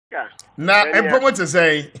Now, I'm promoted to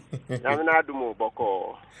say,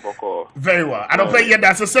 very well. I don't pay yet.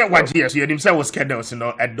 That's a set what years you himself was schedules,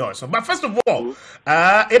 at doors. But first of all,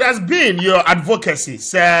 it has been your advocacy,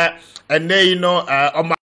 sir, and then on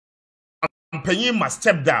my campaign must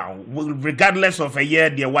step down regardless of a year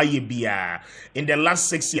the YBR in the last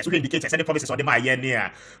 6 years. We indicate any promises on the year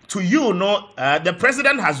near. To you, the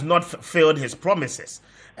president has not fulfilled his promises.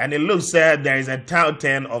 And it looks there is a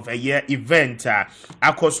turn of a year event.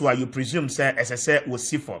 Akosua, you presume, sir, as I said, will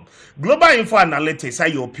see from Global Info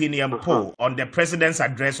Analytics, your opinion poll on the president's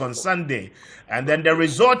address on Sunday, and then the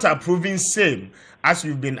results are proving same as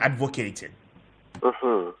you've been advocating.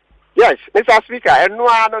 Yes, Mr. Speaker, and no,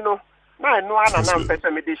 I'm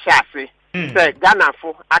person with the chassis. Say Ghana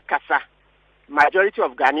for Akasa. Majority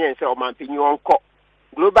of Ghanaians say Omampinyo Onko.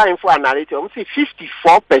 Global Info Analytics, we see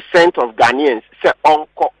 54% of Ghanaians say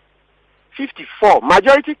Onko. 54.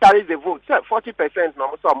 Majority carries the vote. Say 40%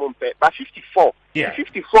 no so mumpe, but 54. Yeah.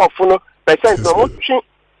 54 no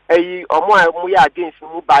against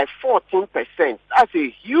me by 14%. That's a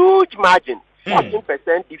huge margin.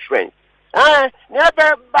 14% difference.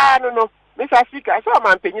 Never no. Mr. Speaker, so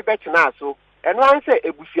I'm paying better now. So, and one say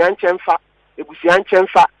Ebusian Chemfa.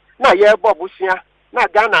 Na ye Bobusia. Na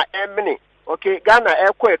Ghana Emini. Okay, Ghana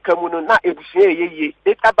Ekwe Kamuno. Na Ebusia ye.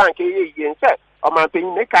 Data bank ye. Say, I'm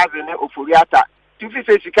paying ne Kazene Ofuriata.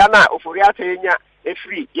 250 kana Ofuriata yenya. A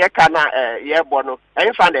free ye kana ye bono.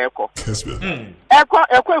 And fan Eko. Kessben. Eko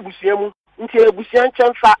Ebusiamu. Into Ebusian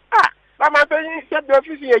Chemfa. But my paying said the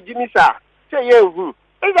office ye Jimmy sir. Say ye who?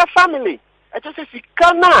 It's a family. I just say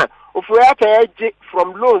kana Ofuriata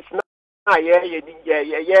from loans na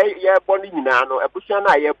boni nyina no ebusia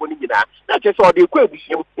na ye boni nyina na che so de kwa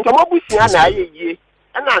ebusia nto mo busia na ye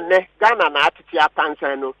na ne Ghana na atete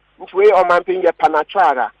apansan no nto we o man pen ye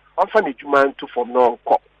panachara onfa ne dwuma nto from no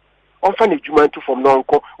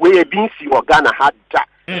nko we e bin si o Ghana hadda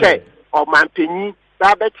say o man penyi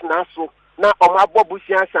da betina so na o ma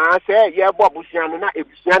bobusia san say ye bobusia no na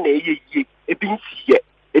ebusia na ye e bin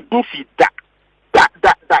si da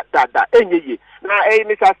enye na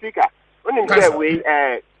Mr. Speaker when the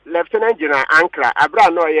way Lieutenant General Ankara abra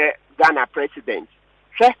no ye Ghana president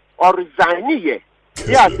say or resign ye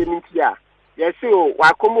semintia yes say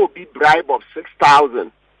wa come obi bribe of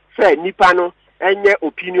 6,000 say nipa no enye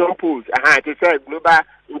opinion polls to say Global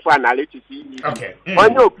Info Analytics okay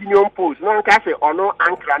on your opinion polls no can say ono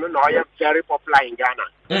Ankara no ye very popular in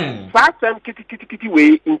Ghana fast time kitty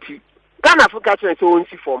way into Ghana for catch so on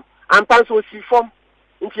form and pan so see form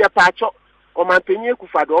into a patch Omanpenye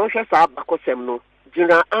Akufo Addo onhwe sa bakosem no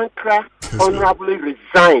General Ankara honorably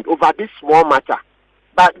resigned over this small matter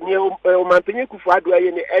but Omanpenye Akufo Addo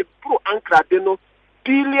aye ne ebro Ankara de no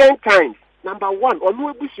billion times. Number one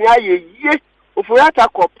onu ebusia ye Ofuriata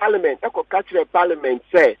ko parliament ko catch parliament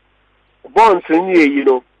say bonds ni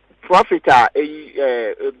profit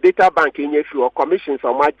data bank enye fi or commissions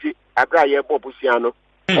or maji agra ye bobusia no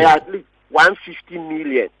at least 150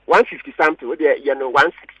 million 150 something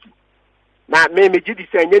 160. Na me jidi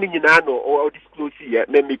say nyeni nyina no or disclose here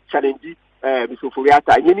me challenge Mr.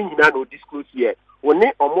 Ofuriata nyeni nyina no disclose here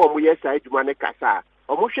woni omo ye say dwuma ne kasa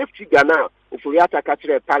omo hwefti Ghana Ofuriata ka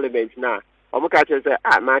kire parliament na omo ka kire say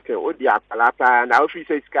Martin odi apalapa na office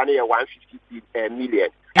say scan here 150 million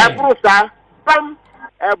ebro sa pam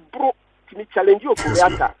ebro timi challenge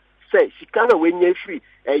Ofuriata say sikana we nye free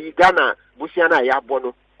Ghana busia na ya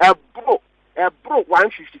bono ebro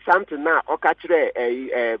 150 something now or catch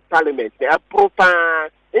parliament they are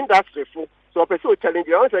proper industry so person challenge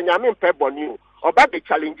you say nyame pebo new or ba be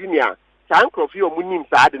challenging ya san crofio munim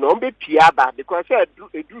sad no be piaba because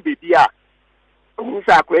do be dia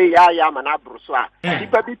unsa kwe ya mana bruso a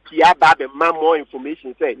people be piaba be more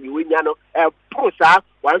information say you nya no prosa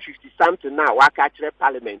 150 something now wa catch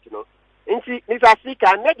parliament no nti Mr.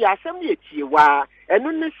 Speaker na dia asem ye tiewa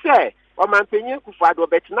enu ne say Omanpenye Akufo Addo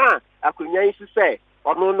betina akonya isi say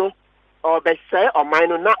ono no obese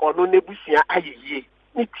omano na ono nebusia ayeye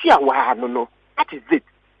ni tia wa no that is it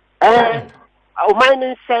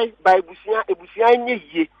omano say by ebusia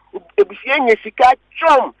nye ebusia nye sika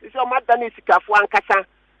chom isi omada na sikafo ankasa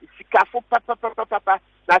sikafo papa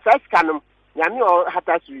na sa sika no nyame o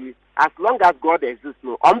hata su as long as God exists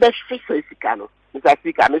no ombe fisa sika no Mr.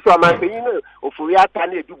 Speaker, Mr. Omanpenye Ofuriata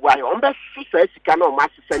na edubwa he ombe fisa sika no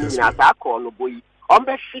masisa ni na sa akọ no boyi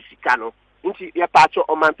ombe fisika no nti ye pacho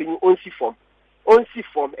Omanpenye onsi form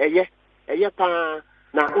eye pa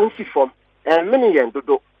na onsi form mini yen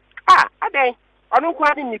dodo aden onu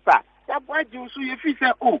kwa ni nipa ya bwaji usu ye fi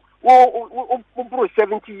say bro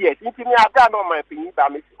 70 years nti me aga no Omanpenye ba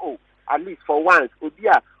me at least for once obi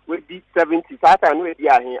a we did 70. Satan we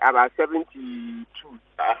did about 72.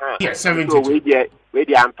 Yeah, 72. So we did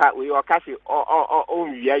ampa we all kasi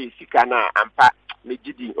we are sikana ampa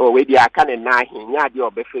mejidi or we did akane na nya de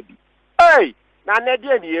obefebi. Hey, na ne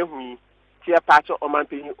de ni ehu ti e pacho o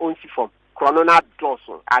manpenyi onsi form. Chrono na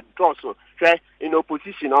adroso. Say in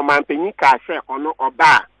opposition o manpenyi ka say ono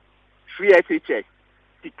oba free SHS.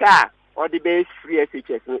 Sika or the base free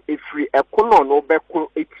SHS no e free ekono no be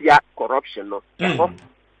ko etia corruption no.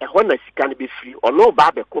 Ehon na sika no be free or no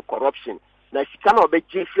ba be ko corruption. Na sika no be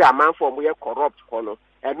je free amanfo mo ye corrupt kono.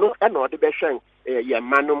 Eno the be hwen ye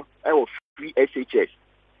manum e wo free SHS.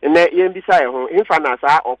 Na ye mbisa ho infinance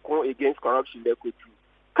okon against corruption dey go through.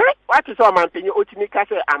 What is all man saying? Otimika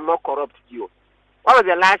say I'm not corrupt you. What was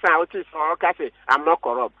the last time Otis say I'm not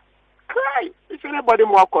corrupt? Is anybody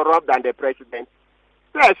more corrupt than the president?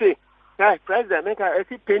 So I say, hey, president, make a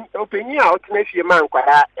opinion out next year man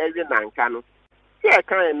kwara every nankano. See I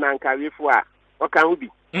can't nanka before. What can we be?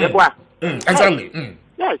 Exactly.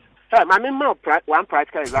 Yes. Hey, my member one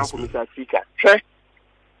practical example, Mr. Speaker.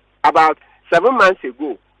 About 7 months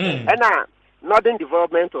ago, and Northern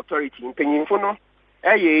Development Authority in Peninfuno.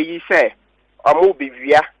 You say, or be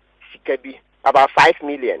via Sikabi about 5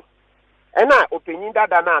 million. And now, opinion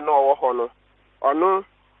that I know honor or no,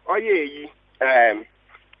 or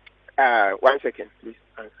 1 second, please.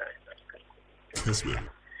 This way.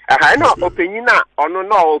 I know opinion or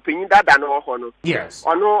no opinion that I know honor. Yes.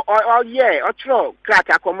 Or no, or true, crack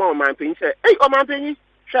a common man penny say, hey, oh man penny,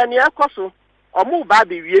 Shania Cosso, or move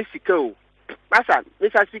baby via Siko. Master,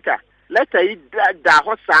 Mr. Speaker. Let's say that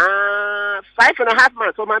 5.5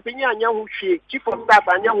 months. So my opinion, young chief of staff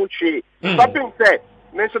and young something said,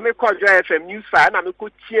 Mention me call FM News Fire, and I'm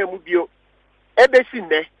could cheer Mubio. Everything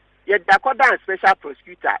there, yet Dakota special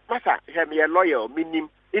prosecutor, Master, have me a lawyer, meaning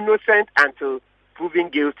innocent until proven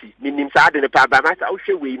guilty, meaning sad in the power by Master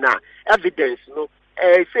we now. Evidence, no,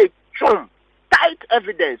 say, Trump, tight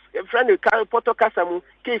evidence. A friend who carry Porto Casamu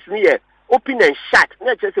case near. Open and shut.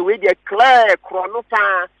 Not just a way they clear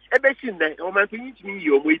chronopan. Everything there. Oh man, you need me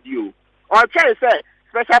your video. Or try to say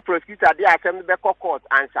special prosecutor they are sending the court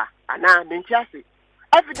answer. And now mention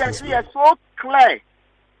evidence here so clear.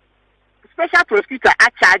 Special prosecutor I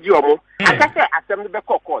charge you more. I say assembly the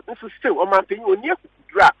court. This is still oh man, you near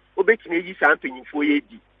draft. Obey me something for ye.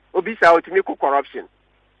 Obisa out to make corruption.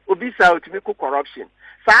 Obisa out to make corruption.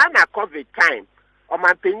 Sana COVID time. Oh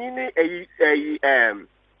man, penny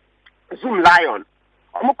Zoom Lion.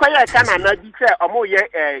 Omukoya kana na dite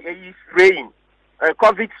omoye spraying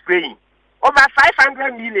COVID spraying. Over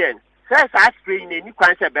 500 million. First spraying any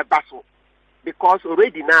kwanse bebaso. Because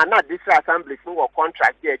already now this assembly for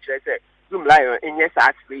contract here say Zoom Lion in yes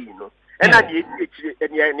spraying no. And na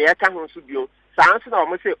the ka ho so bio. Sans na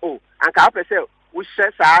omo say oh anka ope say we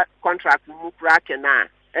share sa contract mu kra kena.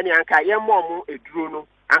 Eni anka ye mo mu eduro no.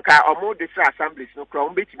 Anka omo this assembly no kra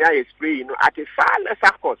omo betimi aye spraying no at a far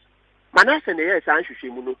lesser cost. Manase na yes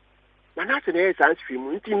anhwehwemu no. Manase na yes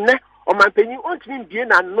anhwehwemu. Nti o manpanyi ontimi bie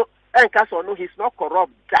na no enka so no he's not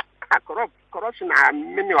corrupt. Corruption na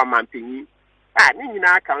many o manpanyi. Ni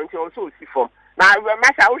nyina account also si form. Na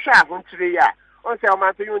masa wo hwa ahontire ya. On say o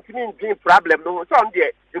manpanyi ontimi bie problem no. So on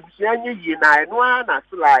there ebusia nye yie na eno na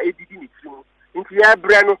so la edidi ni timu. Nti ya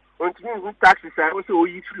bre no ontimi hu taxes a wo say o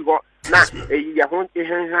yi free ho na eyi ya ho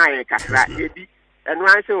ehenhan kakra edi. Eno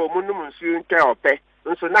an say o munum nsu nke ope.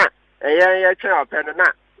 Nso na yeah, try pen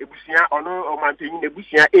na ebusia ono o manpanyi na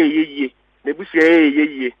ebusia eyeye na ebusia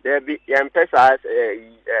eyeye there be pesa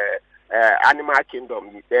animal kingdom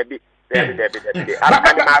there be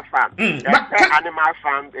animal farm animal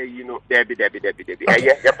farm you know there be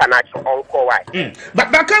yeah financial uncle why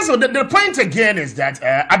but council the point again is that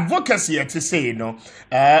advocacy to say you know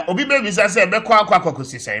obi baby say be kwa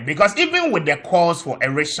say because even with the calls for a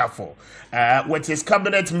reshuffle with his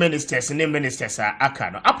cabinet ministers and ministers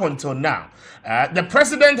up until now the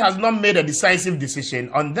president has not made a decisive decision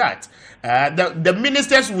on that. The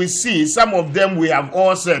ministers we see, some of them we have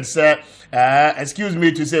all said, excuse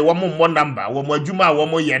me to say, one more number, one more Juma, one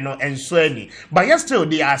more Yeno, and so any. But yet still,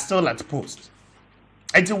 they are still at post.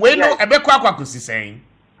 And to wait, no, Ebekwa saying.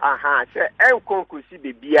 Say, Uncle Kusi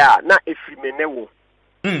Bibia, not a female.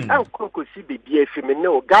 Uncle Kusi Bibia,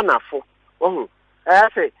 female, Ghana for. Oh, I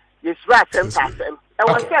say, yes, right, 10%.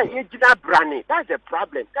 I was saying, you did not brandy. That's the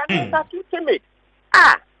problem. That's too timid.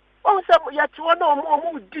 Oh, some yet one or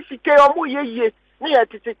more difficult or more ye near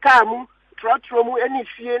to the camu, trotrum, any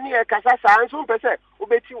fear near Casasa, and some person,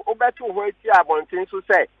 Obetu, where you are wanting to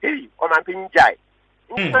say, hey, or my pin jai.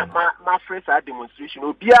 My friends are demonstration,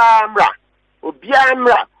 Obiamra,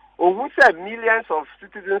 or who said millions of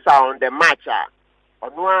citizens are on the march.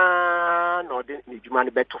 onwa no de ni dwuma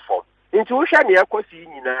ne beto form nti wo hwa ne yakosi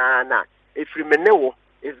nyina na efrimenewo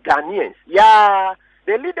is Ghanaians. Yeah,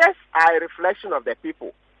 the leaders are a reflection of the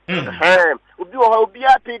people. Obi o obi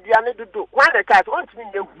apedia ne dodo one the cast ontimi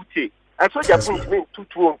nye hute asoja punchment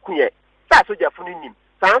tutu onkunye sa soja funim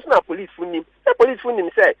sans na police funim the police funim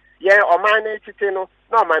say ye oman ne tete no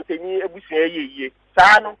na oman panyi ebusia yeye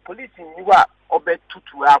sa no police ni wa obe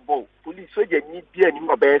tutu abo police soja ni bia ni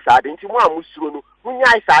obe sa de nti mo amusuro no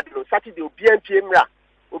munyai sa de no Saturday obi anpiemra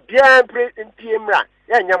obi anpiemra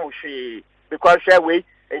ya nya mo hwe because we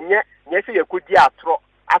enye se yakodi atro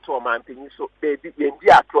ato man panyi so baby yendi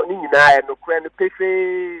atro ni nyina e no kra no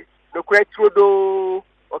pefe no kra trodo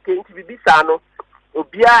okay nti bibisa no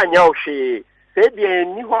obi anya ohwe se bia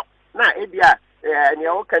ni ho na e bia ne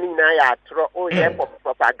o kan nyina ya atro o ye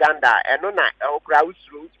propaganda eno na o kra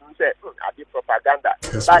usuru se adi propaganda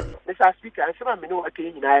but Mr. Speaker ansema me no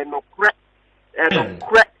akan nyina e no kra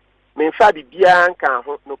me fa bibia nka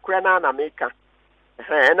ho no kra na meka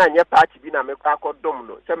na nye party bi na mekwa akodom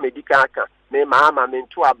no se medical aka me maama me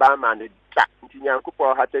ntu aba ma ne da nti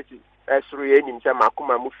nyankopo hatati esuru ye nim se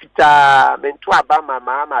makoma mu fita me ntu aba ma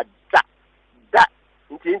maama da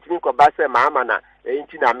nti ko ba se maama na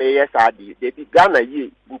nti na me yes adi de bi Ghana ye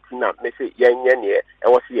nti na me se yenye ne e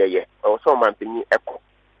wo se ye o so man pini eko.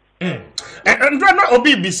 And no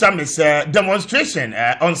Obi Bisam is demonstration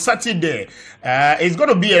on Saturday. It's going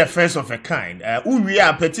to be a first of a kind. We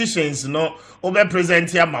are petitions, no, over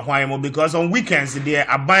present here, Mahwaimo, because on weekends they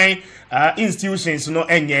are buying institutions, no,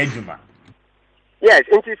 and Yajuma. Yes,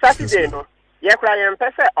 into Saturday, no, Yakrayan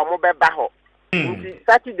Pesa or Mobe Baho. Into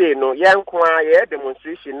Saturday, no, young choir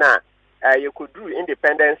demonstration now. You could do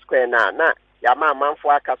Independence Square now, Yama man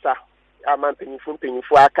for Akasa, Yaman Penny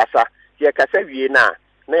for Akasa, Yakasa Vienna.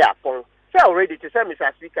 Na yapon say already to say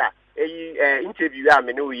Mr. Speaker interview am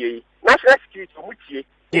no ye national security mutie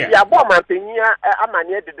ya bo man penya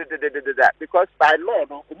amane because by law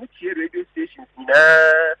no mutie radio stations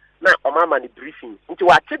na omama ni briefing nti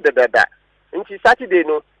wa che nti Saturday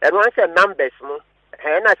no and one say numbers no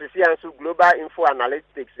na see anso global info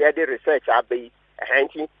analytics dey research abai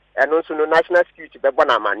nti and also no national security be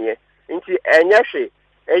bona amane nti enye hwe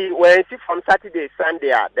when see from Saturday,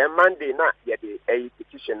 Sunday, then Monday, not yet a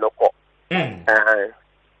petition no call.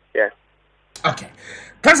 Yeah. Okay.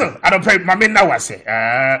 Cousin, I don't pray. My men now say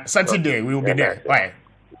Saturday we will be there. Why?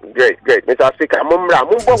 Great. Mr. Speaker, Mumra,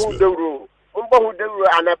 Mumbo who the rule,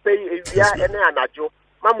 and I pay a via and anajo.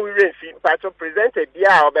 Mamu Renfi, Pacho presented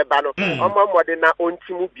via or Bebano, or more than our own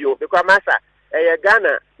Timubio, because Massa, a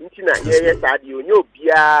Ghana, Intina, yes, I do, no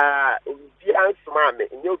beer. Smami,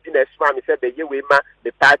 you been a smami said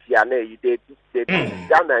the party and they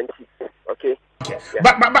Ghana. Okay. Yeah.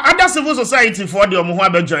 But under civil society for the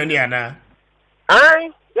Omuhabe join here now.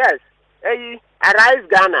 Yes. Arise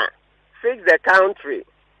Ghana, fix the country.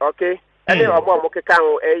 Okay. Any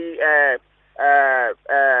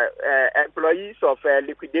employees of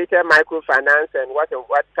liquidated microfinance and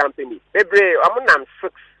what company. Every I'm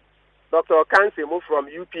 6. Dr. Kansi moved from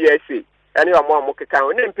UPSA. Any or more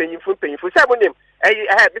Mokaka, name paying for some name.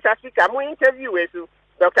 Mr. Speaker, we interview with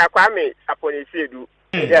Dr. Kwame Aponesedu.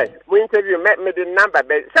 Yes, we interview met me the number,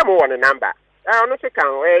 but someone a number. I don't think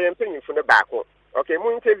I'm paying for the back. Okay,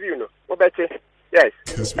 we interview no. What better? Yes.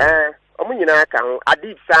 Omunina can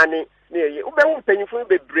Adib Sani near you. Ube paying for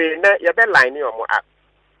the brain, you're the line or more up.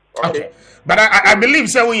 Okay. But I believe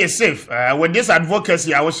so we are safe. With this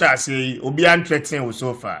advocacy, I shall say, Obian threatening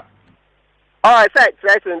so far. Oh, I said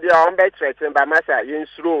threaten the on by threaten by Massa, yin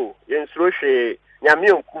slow, she,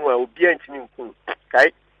 Yamian Kuma, Obian Tinku.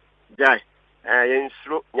 Okay? Jai, yin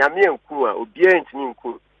slow, Yamian Kuma, Obian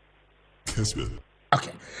Tinku. Kessben.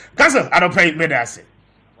 Okay. Cousin, I don't pay medicine.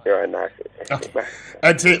 You're nice.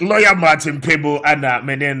 Okay. Lawyer Martin Kpebu and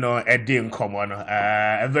Meneno Edin Common,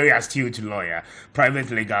 a very astute lawyer, private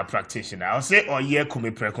legal practitioner. I'll say, year Kumi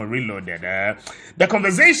Prekon reloaded. The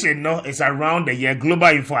conversation is around the year global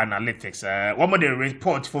info analytics. One of the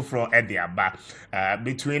report for Ediaba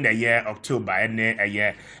between the year October and the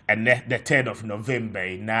year and the 3rd of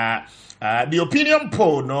November. Now, the opinion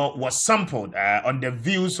poll was sampled on the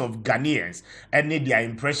views of Ghanaians and their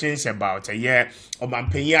impressions about a year of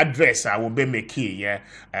address I will be making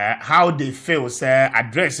how they feel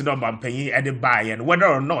address at the buy and whether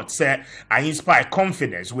or not I inspire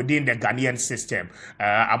confidence within the Ghanaian system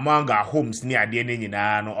among our homes near the end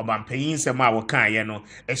of paying some our kind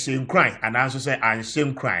a shame crying and also say and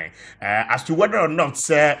shame crying as to whether or not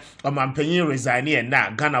paying resign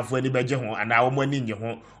now Ghana for the Bejo and our money in your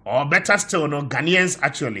home or better still, no Ghanaians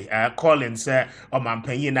actually calling say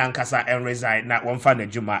Omampenyi na nkasa and resign na one fan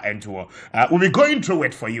juma and we'll be going through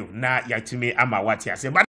it for you. Na yatimi ama what ya say. But